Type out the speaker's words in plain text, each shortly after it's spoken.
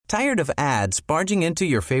Tired of ads barging into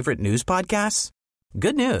your favorite news podcasts?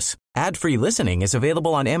 Good news. Ad-free listening is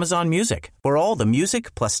available on Amazon Music for all the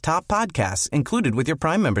music plus top podcasts included with your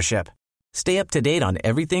Prime membership. Stay up to date on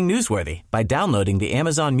everything newsworthy by downloading the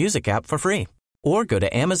Amazon Music app for free or go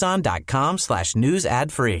to amazon.com/news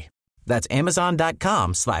ad free. That's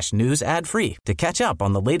amazon.com/news ad free to catch up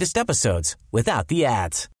on the latest episodes without the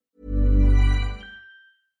ads.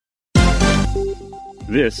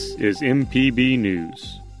 This is MPB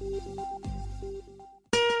News.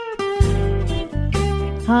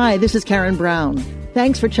 Hi, this is Karen Brown.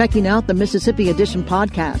 Thanks for checking out the Mississippi Edition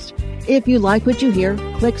podcast. If you like what you hear,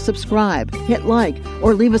 click subscribe, hit like,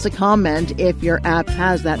 or leave us a comment if your app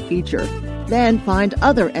has that feature. Then find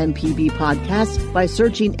other MPB podcasts by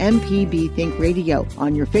searching MPB Think Radio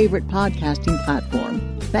on your favorite podcasting platform.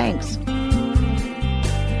 Thanks.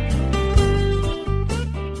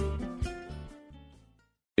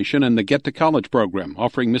 And the Get to College program,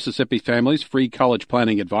 offering Mississippi families free college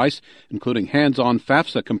planning advice, including hands-on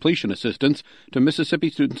FAFSA completion assistance to Mississippi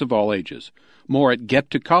students of all ages. More at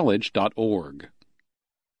gettocollege.org.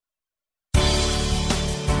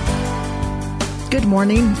 Good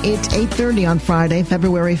morning. It's 8:30 on Friday,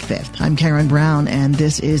 February 5th. I'm Karen Brown, and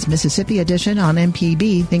this is Mississippi Edition on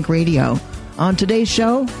MPB Think Radio. On today's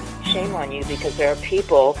show... Shame on you, because there are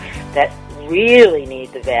people that really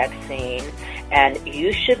need the vaccine, and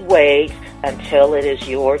you should wait until it is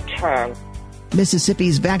your turn.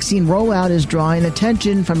 Mississippi's vaccine rollout is drawing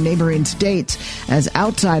attention from neighboring states as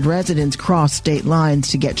outside residents cross state lines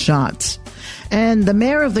to get shots. And the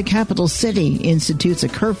mayor of the capital city institutes a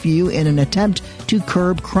curfew in an attempt to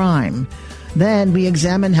curb crime. Then we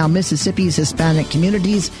examine how Mississippi's Hispanic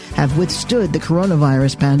communities have withstood the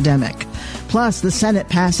coronavirus pandemic. Plus, the Senate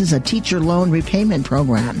passes a teacher loan repayment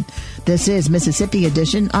program. This is Mississippi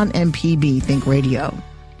Edition on MPB Think Radio.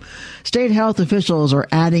 State health officials are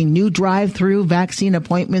adding new drive-through vaccine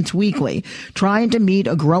appointments weekly, trying to meet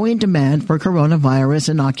a growing demand for coronavirus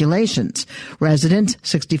inoculations. Residents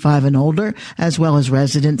 65 and older, as well as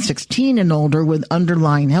residents 16 and older with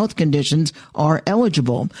underlying health conditions, are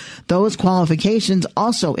eligible. Those qualifications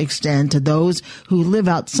also extend to those who live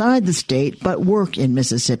outside the state but work in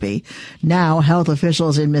Mississippi. Now, health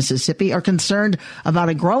officials in Mississippi are concerned about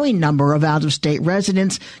a growing number of out-of-state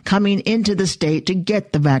residents coming into the state to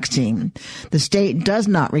get the vaccine. The state does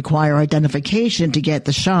not require identification to get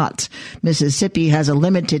the shots. Mississippi has a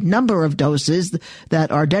limited number of doses that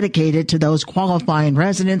are dedicated to those qualifying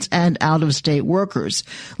residents and out-of-state workers.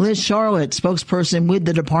 Liz Charlotte, spokesperson with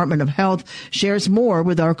the Department of Health, shares more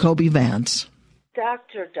with our Kobe Vance.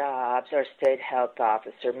 Dr. Dobbs, our state health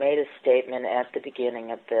officer, made a statement at the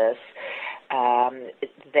beginning of this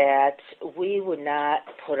that we would not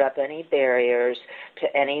put up any barriers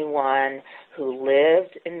to anyone who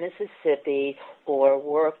lived in Mississippi or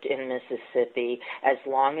worked in Mississippi as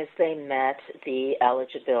long as they met the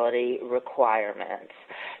eligibility requirements.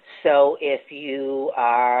 So if you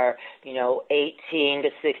are, 18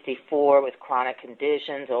 to 64 with chronic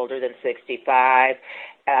conditions, older than 65,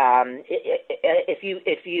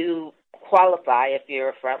 if you qualify, if you're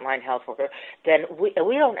a frontline health worker, then we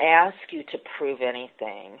don't ask you to prove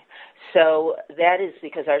anything. So that is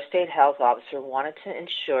because our state health officer wanted to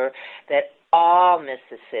ensure that all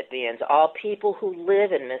Mississippians, all people who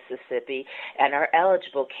live in Mississippi and are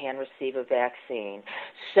eligible can receive a vaccine.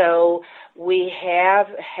 So we have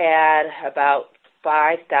had about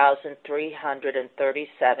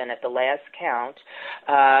 5,337 at the last count,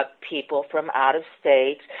 people from out of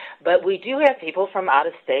state. But we do have people from out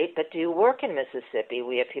of state that do work in Mississippi.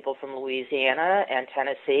 We have people from Louisiana and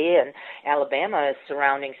Tennessee and Alabama as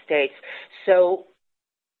surrounding states. So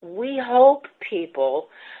we hope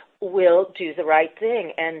people will do the right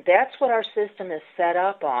thing, and that's what our system is set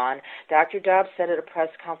up on. Dr. Dobbs said at a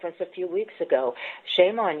press conference a few weeks ago,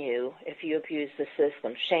 shame on you if you abuse the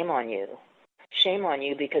system. Shame on you. Shame on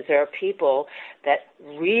you, because there are people that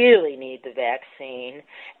really need the vaccine,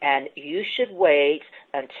 and you should wait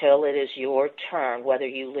until it is your turn, whether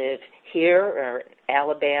you live here or in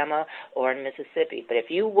Alabama or in Mississippi. But if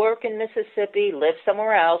you work in Mississippi, live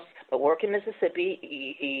somewhere else, but work in Mississippi,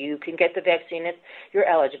 you can get the vaccine if you're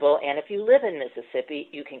eligible. And if you live in Mississippi,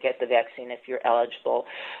 you can get the vaccine if you're eligible.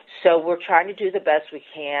 So we're trying to do the best we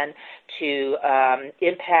can to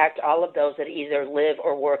impact all of those that either live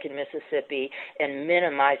or work in Mississippi and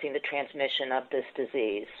minimizing the transmission of this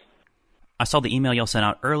disease. I saw the email y'all sent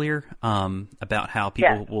out earlier about how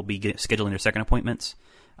people will be scheduling their second appointments.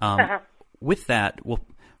 With that, will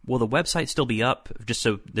the website still be up, just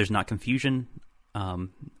so there's not confusion?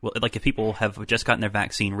 Like if people have just gotten their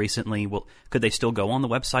vaccine recently, could they still go on the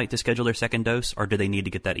website to schedule their second dose, or do they need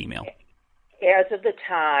to get that email? as of the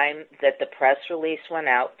time that the press release went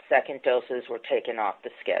out, second doses were taken off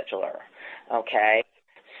the scheduler, okay?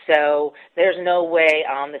 So there's no way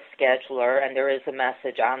on the scheduler, and there is a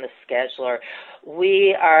message on the scheduler.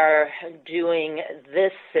 We are doing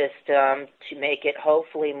this system to make it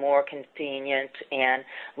hopefully more convenient and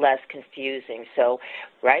less confusing. So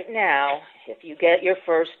right now, if you get your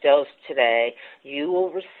first dose today, you will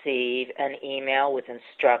receive an email with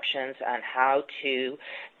instructions on how to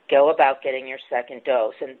go about getting your second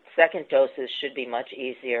dose. And second doses should be much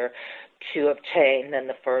easier to obtain than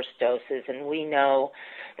the first doses. And we know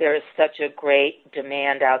there is such a great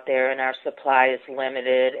demand out there, and our supply is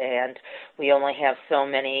limited, and we only have so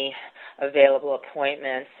many available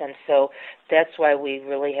appointments. And so that's why we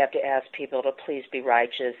really have to ask people to please be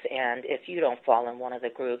righteous. And if you don't fall in one of the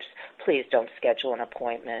groups, please don't schedule an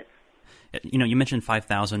appointment. You know, you mentioned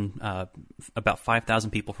 5,000, about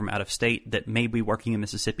 5,000 people from out of state that may be working in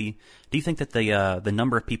Mississippi. Do you think that the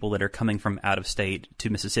number of people that are coming from out of state to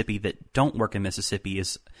Mississippi that don't work in Mississippi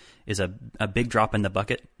is a big drop in the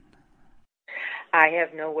bucket? I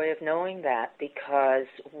have no way of knowing that because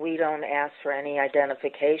we don't ask for any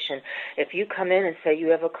identification. If you come in and say you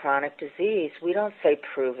have a chronic disease, we don't say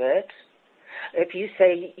prove it. If you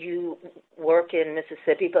say you work in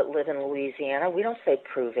Mississippi but live in Louisiana, we don't say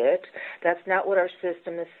prove it. That's not what our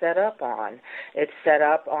system is set up on. It's set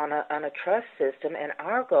up on a trust system, and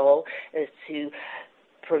our goal is to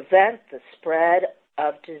prevent the spread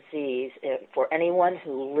of disease for anyone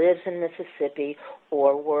who lives in Mississippi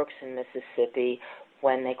or works in Mississippi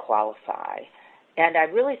when they qualify. And I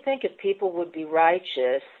really think if people would be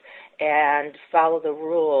righteous and follow the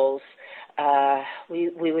rules, we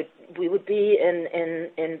would be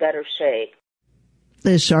in better shape.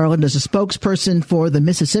 Liz Charlotte is a spokesperson for the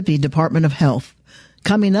Mississippi Department of Health.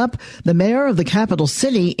 Coming up, the mayor of the capital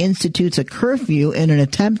city institutes a curfew in an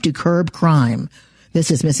attempt to curb crime. This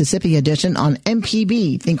is Mississippi Edition on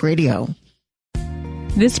MPB Think Radio.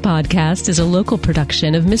 This podcast is a local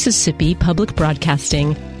production of Mississippi Public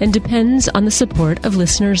Broadcasting and depends on the support of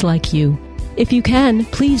listeners like you. If you can,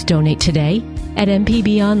 please donate today at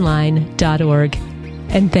mpbonline.org.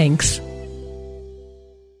 And thanks.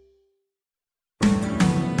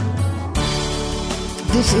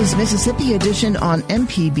 This is Mississippi Edition on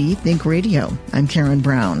MPB Think Radio. I'm Karen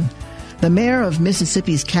Brown. The mayor of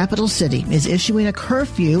Mississippi's capital city is issuing a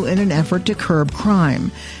curfew in an effort to curb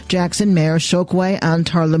crime. Jackson Mayor Chokwe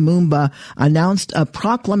Antar Lumumba announced a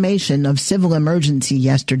proclamation of civil emergency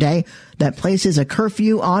yesterday that places a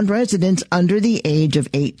curfew on residents under the age of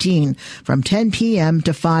 18 from 10 p.m.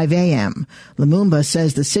 to 5 a.m. Lumumba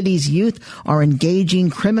says the city's youth are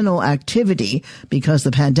engaging criminal activity because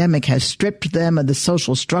the pandemic has stripped them of the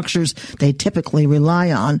social structures they typically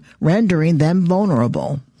rely on, rendering them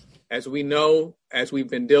vulnerable. As we know, as we've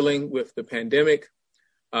been dealing with the pandemic,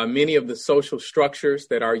 many of the social structures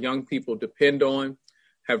that our young people depend on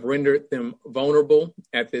have rendered them vulnerable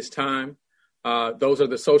at this time. Those are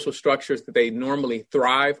the social structures that they normally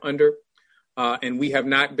thrive under, and we have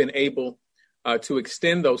not been able to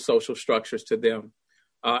extend those social structures to them.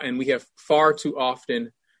 And we have far too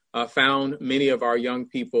often found many of our young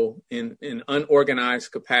people in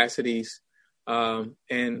unorganized capacities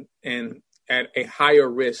and at a higher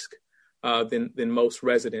risk than most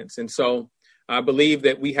residents. And so I believe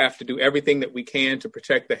that we have to do everything that we can to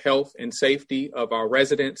protect the health and safety of our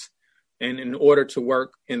residents and in order to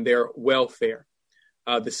work in their welfare.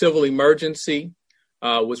 The civil emergency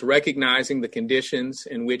was recognizing the conditions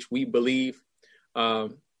in which we believe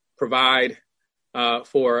provide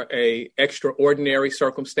for a extraordinary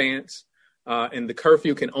circumstance, and the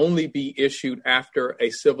curfew can only be issued after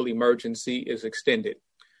a civil emergency is extended.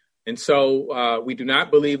 And so we do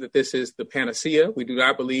not believe that this is the panacea. We do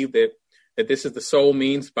not believe that this is the sole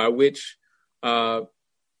means by which, some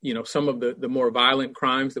of the more violent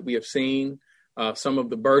crimes that we have seen, some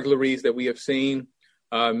of the burglaries that we have seen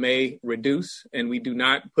may reduce. And we do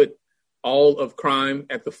not put all of crime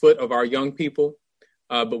at the foot of our young people.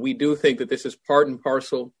 But we do think that this is part and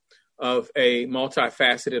parcel of a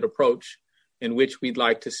multifaceted approach in which we'd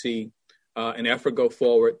like to see an effort go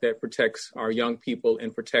forward that protects our young people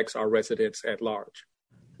and protects our residents at large.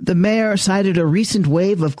 The mayor cited a recent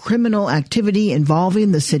wave of criminal activity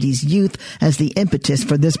involving the city's youth as the impetus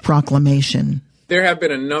for this proclamation. There have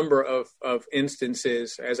been a number of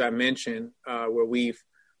instances, as I mentioned, where we've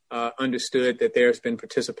understood that there's been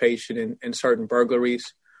participation in certain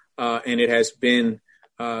burglaries, and it has been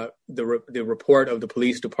the report of the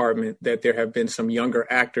police department that there have been some younger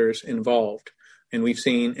actors involved. And we've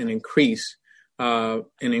seen an increase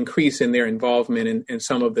in their involvement in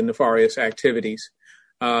some of the nefarious activities.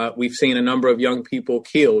 we've seen a number of young people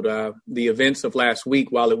killed. The events of last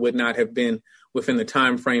week, while it would not have been within the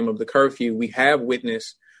time frame of the curfew, we have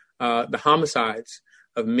witnessed the homicides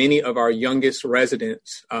of many of our youngest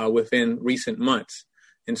residents within recent months.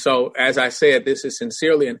 And so, as I said, this is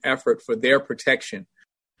sincerely an effort for their protection.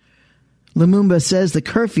 Lumumba says the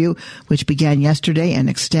curfew, which began yesterday and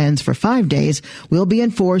extends for 5 days, will be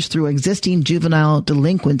enforced through existing juvenile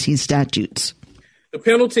delinquency statutes. The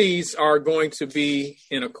penalties are going to be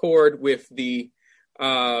in accord with the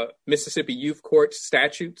Mississippi Youth Court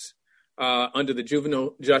statutes under the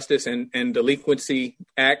Juvenile Justice and Delinquency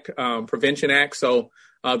Act, Prevention Act. So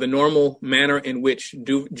the normal manner in which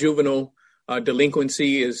juvenile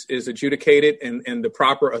delinquency is adjudicated and the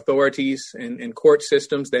proper authorities and court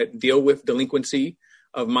systems that deal with delinquency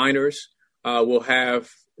of minors will have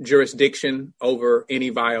jurisdiction over any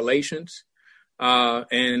violations.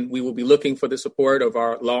 And we will be looking for the support of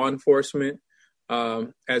our law enforcement,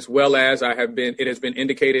 as well as it has been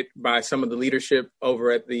indicated by some of the leadership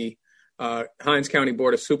over at the Hinds County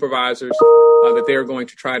Board of Supervisors that they're going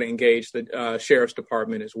to try to engage the Sheriff's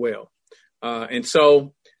Department as well. And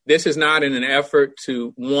so this is not in an effort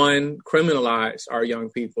to, one, criminalize our young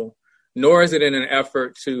people, nor is it in an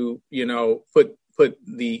effort to, put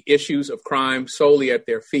the issues of crime solely at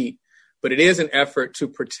their feet, but it is an effort to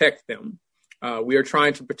protect them. We are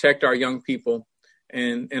trying to protect our young people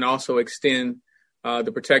and also extend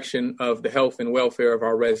the protection of the health and welfare of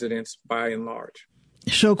our residents by and large.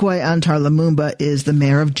 Chokwe Antar Lumumba is the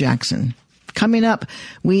mayor of Jackson. Coming up,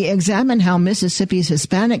 we examine how Mississippi's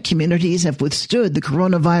Hispanic communities have withstood the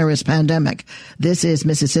coronavirus pandemic. This is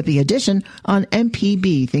Mississippi Edition on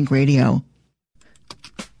MPB Think Radio.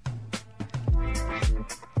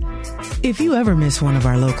 If you ever miss one of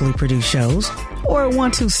our locally produced shows or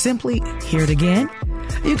want to simply hear it again,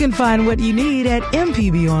 you can find what you need at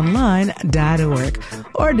mpbonline.org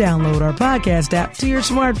or download our podcast app to your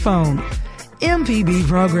smartphone. MPB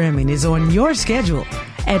programming is on your schedule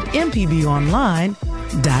at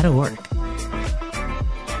mpbonline.org.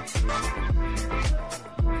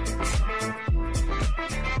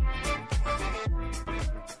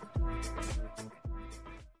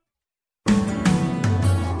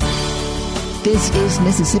 This is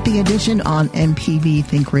Mississippi Edition on MPB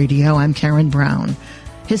Think Radio. I'm Karen Brown.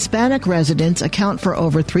 Hispanic residents account for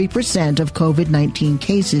over 3% of COVID-19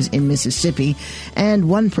 cases in Mississippi and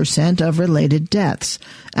 1% of related deaths.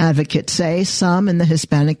 Advocates say some in the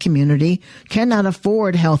Hispanic community cannot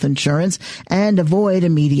afford health insurance and avoid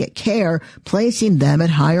immediate care, placing them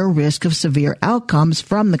at higher risk of severe outcomes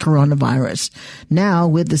from the coronavirus. Now,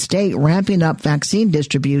 with the state ramping up vaccine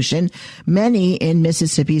distribution, many in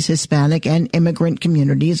Mississippi's Hispanic and immigrant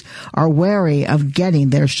communities are wary of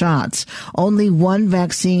getting their shots. Only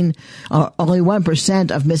 1%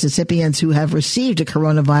 of Mississippians who have received a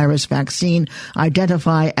coronavirus vaccine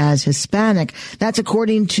identify as Hispanic. That's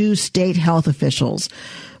according to state health officials.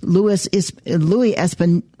 Louis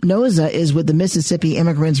Espinoza is with the Mississippi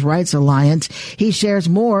Immigrants' Rights Alliance. He shares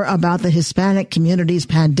more about the Hispanic community's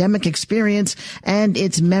pandemic experience and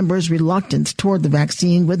its members' reluctance toward the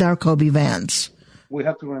vaccine with our Kobe Vance. We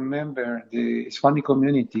have to remember the Hispanic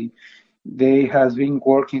community. They have been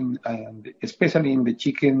working, especially in the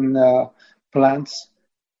chicken plants,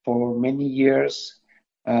 for many years,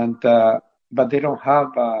 but they don't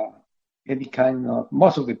have any kind of.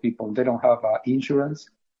 Most of the people, they don't have insurance.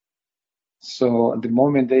 So at the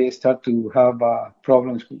moment they start to have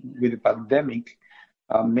problems with the pandemic,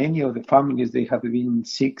 many of the families, they have been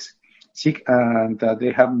sick, and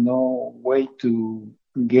they have no way to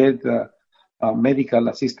get medical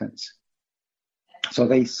assistance. So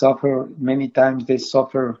they suffer, many times they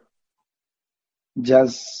suffer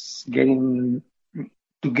just getting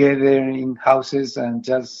together in houses and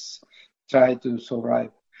just try to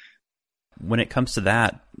survive. When it comes to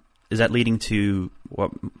that, is that leading to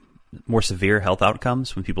more severe health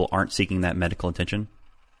outcomes when people aren't seeking that medical attention?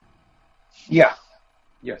 Yeah.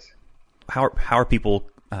 Yes. How are people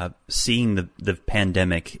seeing the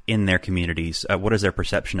pandemic in their communities? What is their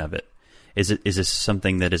perception of it? Is this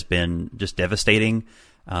something that has been just devastating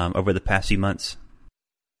over the past few months?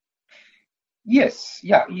 Yes,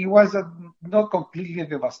 yeah, it was not completely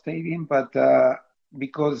devastating, but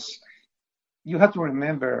because you have to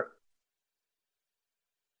remember,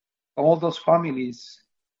 all those families,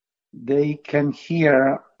 they come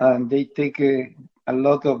here and they take a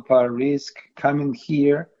lot of risk coming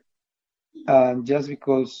here, just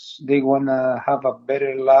because they want to have a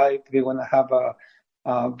better life, they want to have a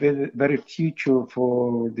better future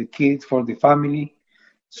for the kids, for the family.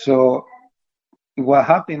 So what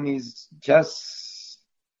happened is just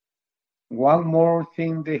one more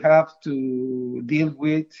thing they have to deal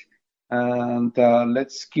with, and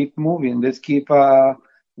let's keep moving. Let's keep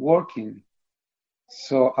working.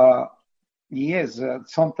 So, yes,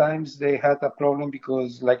 sometimes they had a problem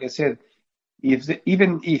because, like I said,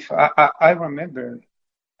 even if I remember,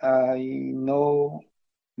 I know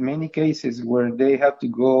many cases where they have to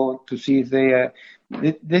go to see if they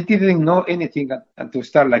didn't know anything to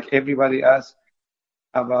start, like everybody asked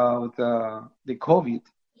about the COVID.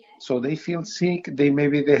 So they feel sick.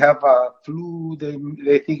 Maybe they have a flu.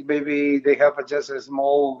 They think maybe they have just a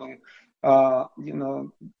small,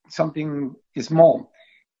 something small.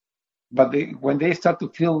 But when they start to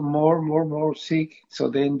feel more sick, so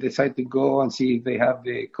then decide to go and see if they have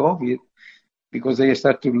the COVID, because they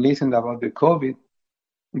start to listen about the COVID.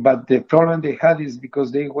 But the problem they had is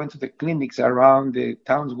because they went to the clinics around the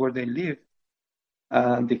towns where they live,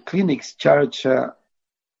 and the clinics charge a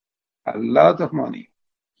lot of money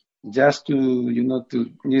just to,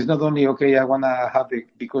 it's not only, okay, I want to have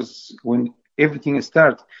it, because when everything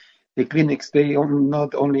starts, the clinics, they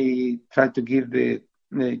not only try to give the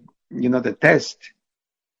test,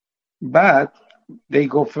 but they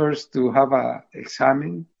go first to have a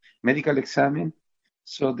medical exam.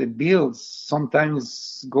 So the bills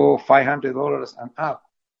sometimes go $500 and up.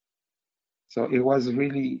 So it was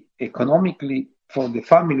really, economically for the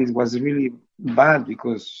families, was really bad,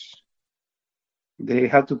 because they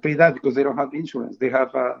had to pay that because they don't have insurance. They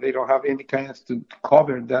don't have any kind of to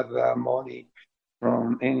cover that money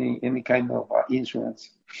from any kind of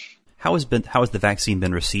insurance. How has the vaccine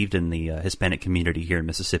been received in the Hispanic community here in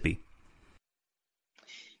Mississippi?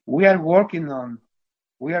 We are working on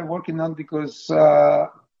because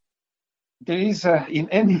there is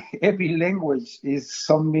in every language is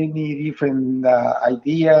so many different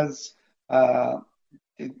ideas,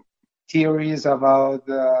 theories about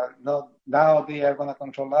now they are going to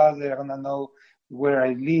control us. They are going to know where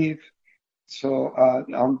I live. So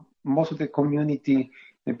most of the community,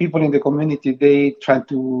 the people in the community, they try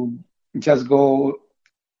to just go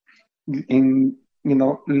in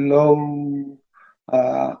low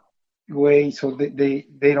way, so they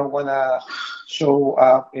don't want to show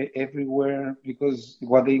up everywhere, because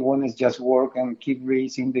what they want is just work and keep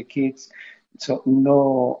raising the kids. So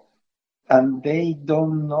no, and they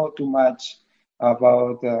don't know too much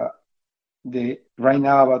about right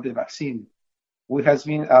now about the vaccine. We has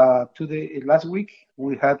been last week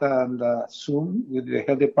we had on Zoom with the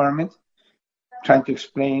health department, trying to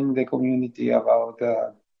explain the community about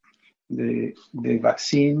the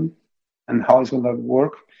vaccine and how it's going to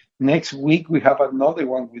work. Next week we have another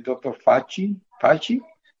one with Dr. Fauci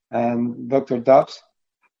and Dr. Dobbs.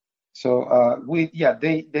 So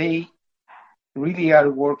they really are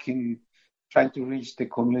working, trying to reach the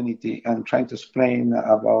community and trying to explain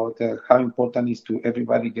about how important it is to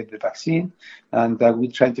everybody get the vaccine. And we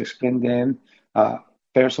try to explain them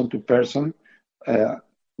person to person.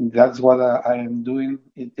 That's what I am doing,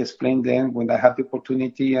 explain them when I have the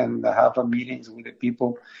opportunity, and I have meetings with the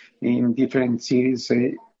people in different cities.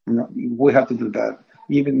 We have to do that.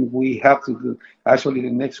 Even we have to do, actually the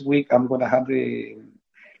next week I'm going to have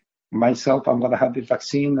I'm going to have the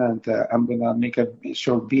vaccine, and I'm going to make a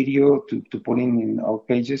short video to put in our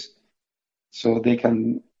pages, so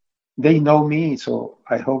they know me. So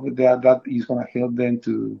I hope that is going to help them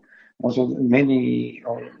to also many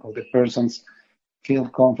of the persons feel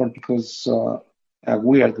comfort, because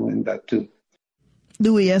we are doing that too.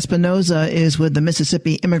 Louis Espinoza is with the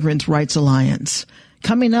Mississippi Immigrant Rights Alliance.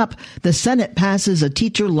 Coming up, the Senate passes a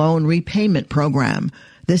teacher loan repayment program.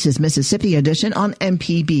 This is Mississippi Edition on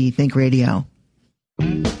MPB Think Radio.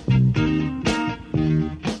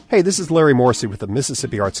 Hey, this is Larry Morrissey with the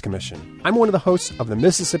Mississippi Arts Commission. I'm one of the hosts of the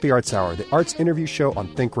Mississippi Arts Hour, the arts interview show on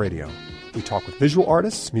Think Radio. We talk with visual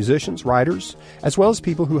artists, musicians, writers, as well as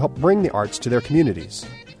people who help bring the arts to their communities.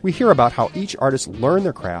 We hear about how each artist learned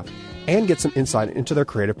their craft and get some insight into their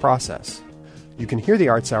creative process. You can hear the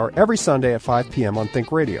Arts Hour every Sunday at 5 p.m. on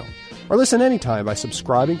Think Radio, or listen anytime by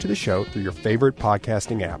subscribing to the show through your favorite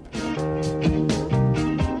podcasting app.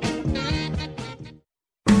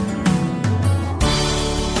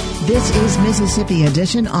 This is Mississippi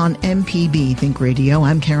Edition on MPB Think Radio.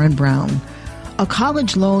 I'm Karen Brown. A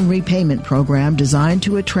college loan repayment program designed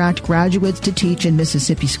to attract graduates to teach in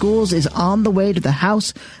Mississippi schools is on the way to the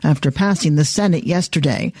House after passing the Senate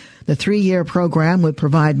yesterday. The 3-year program would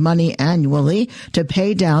provide money annually to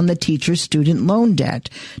pay down the teachers' student loan debt.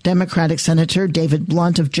 Democratic Senator David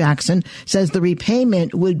Blunt of Jackson says the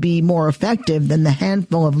repayment would be more effective than the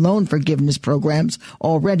handful of loan forgiveness programs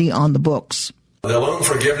already on the books. The loan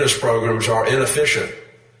forgiveness programs are inefficient,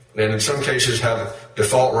 and in some cases have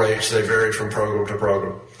default rates. They vary from program to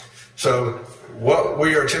program. So what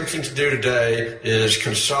we are attempting to do today is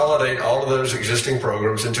consolidate all of those existing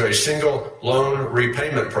programs into a single loan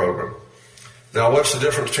repayment program. Now, what's the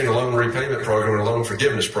difference between a loan repayment program and a loan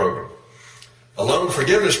forgiveness program? A loan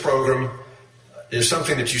forgiveness program is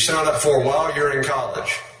something that you sign up for while you're in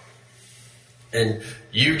college. And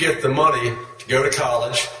you get the money to go to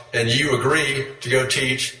college, and you agree to go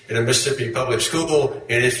teach in a Mississippi public school,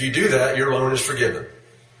 and if you do that, your loan is forgiven.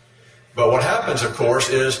 But what happens, of course,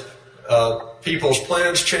 is people's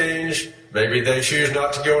plans change. Maybe they choose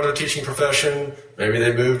not to go into the teaching profession. Maybe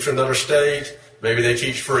they move to another state. Maybe they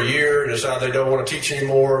teach for a year and decide they don't want to teach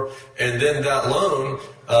anymore. And then that loan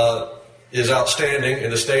is outstanding,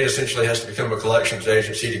 and the state essentially has to become a collections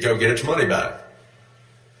agency to go get its money back.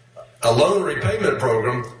 A loan repayment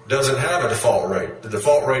program doesn't have a default rate. The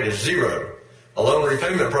default rate is 0. A loan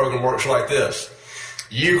repayment program works like this.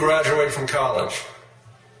 You graduate from college,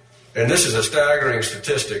 and this is a staggering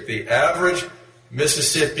statistic. The average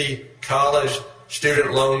Mississippi college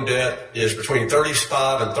student loan debt is between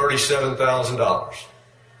 $35,000 and $37,000.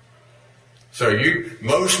 So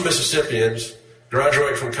most Mississippians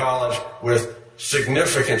graduate from college with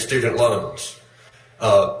significant student loans.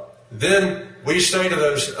 Then we say to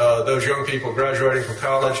those young people graduating from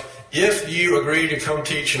college, if you agree to come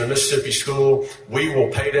teach in a Mississippi school, we will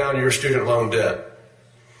pay down your student loan debt.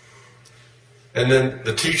 And then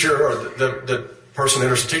the teacher or the person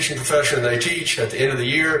enters the teaching profession, they teach. At the end of the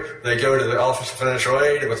year, they go to the Office of Financial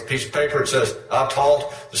Aid with a piece of paper that says, I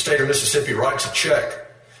taught. The state of Mississippi writes a check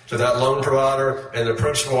to that loan provider, and the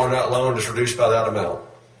principal on that loan is reduced by that amount.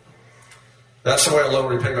 That's the way a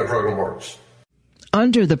loan repayment program works.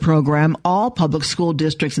 Under the program, all public school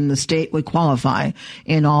districts in the state would qualify.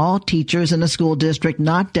 In all, teachers in a school district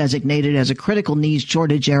not designated as a critical needs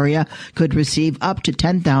shortage area could receive up to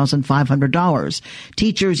 $10,500.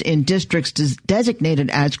 Teachers in districts designated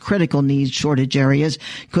as critical needs shortage areas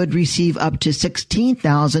could receive up to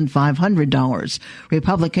 $16,500.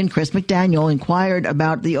 Republican Chris McDaniel inquired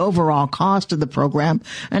about the overall cost of the program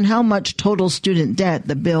and how much total student debt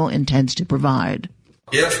the bill intends to provide.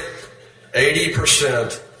 If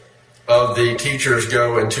 80% of the teachers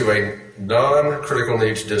go into a non-critical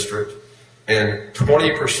needs district and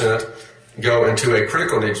 20% go into a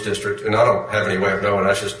critical needs district, and I don't have any way of knowing,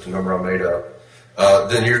 that's just a number I made up,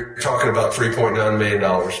 then you're talking about $3.9 million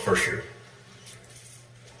first year.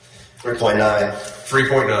 3.9.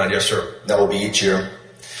 3.9, yes, sir. That will be each year.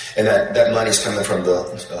 And that money's coming from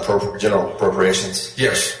the general appropriations?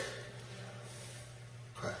 Yes.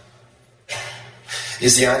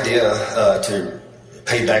 Is the idea to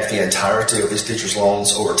pay back the entirety of these teachers'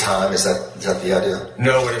 loans over time? Is that the idea?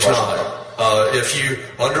 No, it's not. If you,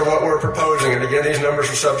 under what we're proposing, and again, these numbers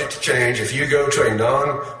are subject to change, if you go to a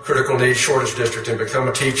non-critical needs shortage district and become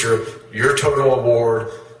a teacher, your total award,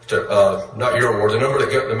 not your award, the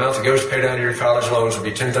amount that goes to pay down your college loans would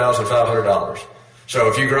be $10,500. So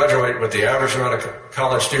if you graduate with the average amount of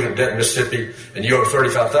college student debt in Mississippi and you owe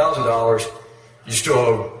 $35,000, you still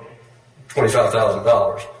owe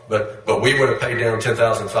 $25,000, but we would have paid down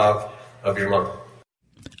 $10,500 of your loan.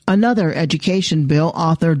 Another education bill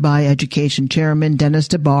authored by Education Chairman Dennis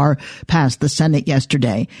DeBar passed the Senate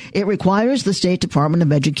yesterday. It requires the State Department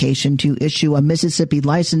of Education to issue a Mississippi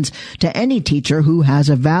license to any teacher who has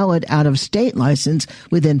a valid out-of-state license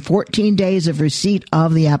within 14 days of receipt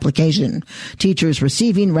of the application. Teachers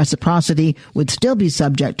receiving reciprocity would still be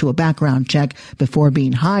subject to a background check before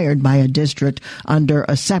being hired by a district under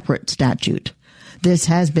a separate statute. This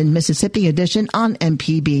has been Mississippi Edition on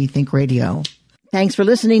MPB Think Radio. Thanks for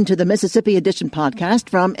listening to the Mississippi Edition podcast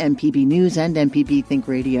from MPB News and MPB Think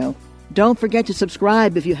Radio. Don't forget to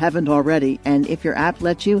subscribe if you haven't already, and if your app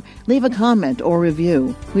lets you, leave a comment or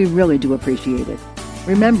review. We really do appreciate it.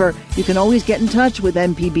 Remember, you can always get in touch with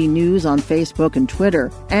MPB News on Facebook and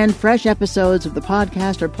Twitter, and fresh episodes of the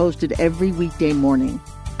podcast are posted every weekday morning.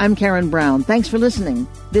 I'm Karen Brown. Thanks for listening.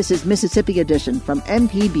 This is Mississippi Edition from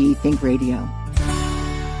MPB Think Radio.